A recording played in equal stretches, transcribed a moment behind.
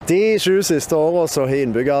De 7 siste årene så har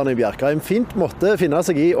innbyggerne i Bjerkreim fint måtte finne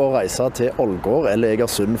seg i å reise til Ålgård eller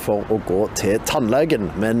Egersund for å gå til tannlegen.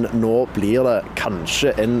 Men nå blir det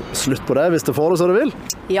kanskje en slutt på det, hvis det får det så det vil?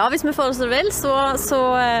 Ja, hvis vi får det så det vil, så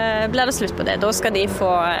blir det slutt på det. Da skal de få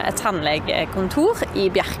et tannlegekontor i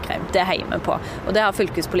Bjerkreim. Det er hjemme på. Og det har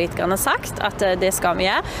fylkespolitikerne sagt at det skal vi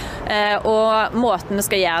gjøre. Og måten vi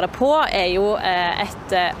skal gjøre det på er jo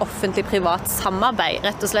et offentlig-privat samarbeid.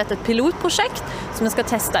 Rett og slett et pilotprosjekt som vi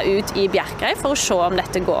skal teste ut i Bjerkreim for å se om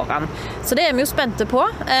dette går an. Så det er vi jo spente på,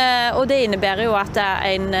 og det innebærer jo at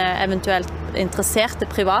en eventuelt interesserte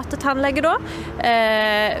private tannlege da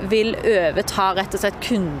vil overta rett og slett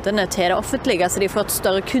kundene til det offentlige, så de får et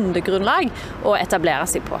større kundegrunnlag å etablere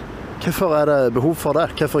seg på. Hvorfor er det behov for det?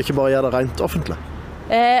 Hvorfor ikke bare gjøre det rent offentlig?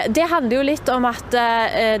 Det handler jo litt om at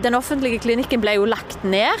den offentlige klinikken ble jo lagt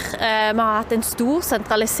ned. Vi har hatt en stor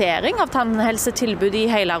sentralisering av tannhelsetilbud i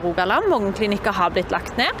hele Rogaland. Mange klinikker har blitt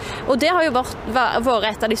lagt ned. Og det har jo vært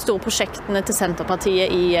et av de store prosjektene til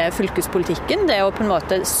Senterpartiet i fylkespolitikken. Det er å på en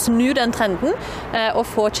måte snu den trenden og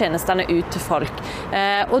få tjenestene ut til folk.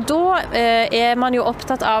 Og da er man jo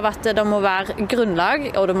opptatt av at det må være grunnlag,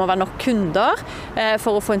 og det må være nok kunder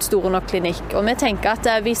for å få en stor nok klinikk. Og vi tenker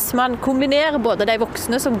at hvis man kombinerer både de voksne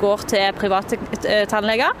som går til private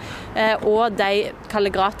tannleger, og de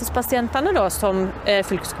gratispasientene da, som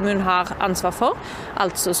fylkeskommunen har ansvar for,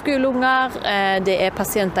 altså skoleunger, det er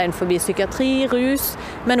pasienter innenfor psykiatri, rus,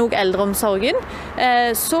 men også eldreomsorgen,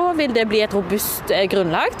 så vil det bli et robust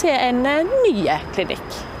grunnlag til en nye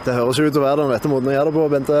klinikk. Det høres ut til å være den rette måten å gjøre det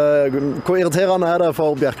på, Bente. Hvor irriterende er det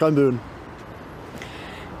for Bjerkreimbuen?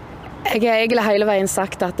 Jeg har egentlig hele veien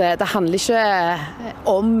sagt at det handler ikke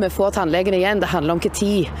om vi får tannlegen igjen, det handler om hva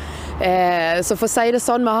tid. Så for å si det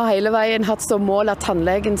sånn, vi har hele veien hatt som mål at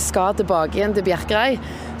tannlegen skal tilbake igjen til Bjerkreim.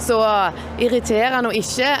 Så irriterer nå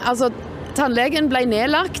ikke. Altså, tannlegen ble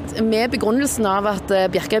nedlagt med begrunnelsen av at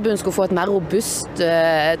Bjerkreimbuen skulle få et mer robust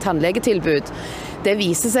tannlegetilbud. Det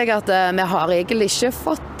viser seg at vi har egentlig ikke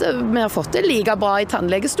fått det like bra i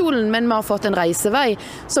tannlegestolen, men vi har fått en reisevei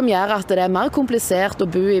som gjør at det er mer komplisert å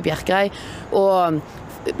bo i Bjerkreim. Og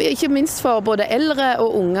ikke minst for både eldre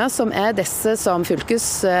og unge, som er disse som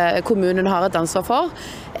fylkeskommunen har et ansvar for,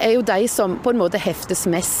 er jo de som på en måte heftes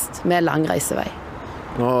mest med lang reisevei.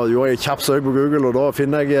 Nå gjorde jeg et kjapt søk på Google, og da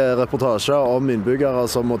finner jeg reportasjer om innbyggere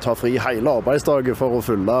som må ta fri hele arbeidsdagen for å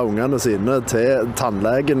følge ungene sine til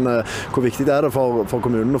tannlegen. Hvor viktig er det for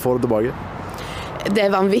kommunen å få det tilbake? Det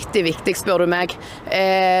er vanvittig viktig, spør du meg.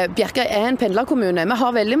 Bjerkreim er en pendlerkommune. Vi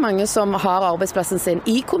har veldig mange som har arbeidsplassen sin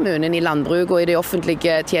i kommunen, i landbruk og i de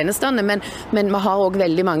offentlige tjenestene, men vi har også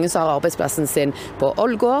veldig mange som har arbeidsplassen sin på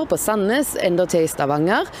Ålgård, på Sandnes, enda til i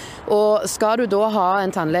Stavanger. Og skal du da ha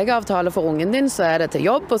en tannlegeavtale for ungen din, så er det til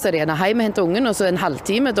jobb, og så er det gjerne hjem og hente ungen, og så en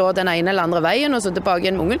halvtime da den ene eller andre veien, og så tilbake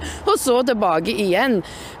igjen med ungen, og så tilbake igjen.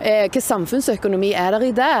 Hva samfunnsøkonomi er der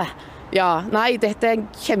i det? Ja, nei, dette er en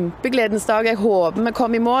kjempegledens dag. Jeg håper vi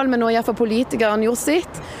kommer i mål, men nå har i hvert fall politikeren gjort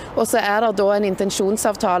sitt. Og så er det da en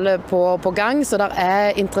intensjonsavtale på gang, så der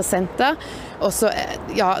er interessenter. Og så,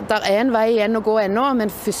 ja, der er en vei igjen å gå ennå,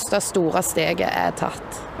 men første store steget er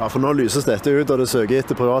tatt. Ja, for nå lyses dette ut, og det søker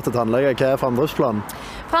etter private tannleger. Hva er framdriftsplanen?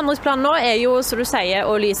 Framdriftsplanen nå er jo, som du sier,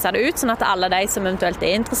 å lyse det ut, sånn at alle de som eventuelt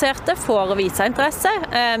er interesserte får vise interesse.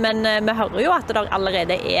 Men vi hører jo at det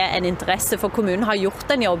allerede er en interesse, for kommunen har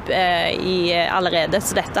gjort en jobb allerede,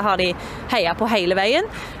 så dette har de heiet på hele veien.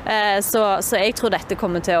 Så jeg tror dette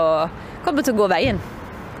kommer til å gå veien.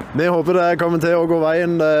 Vi håper det kommer til å gå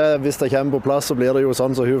veien. Hvis det kommer på plass, så blir det jo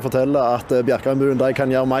sånn som hun forteller, at Bjerkreimbuen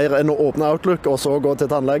kan gjøre mer enn å åpne Outlook og så gå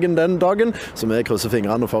til tannlegen den dagen. Så vi krysser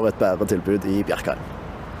fingrene for et bedre tilbud i Bjerkreim.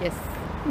 Yes.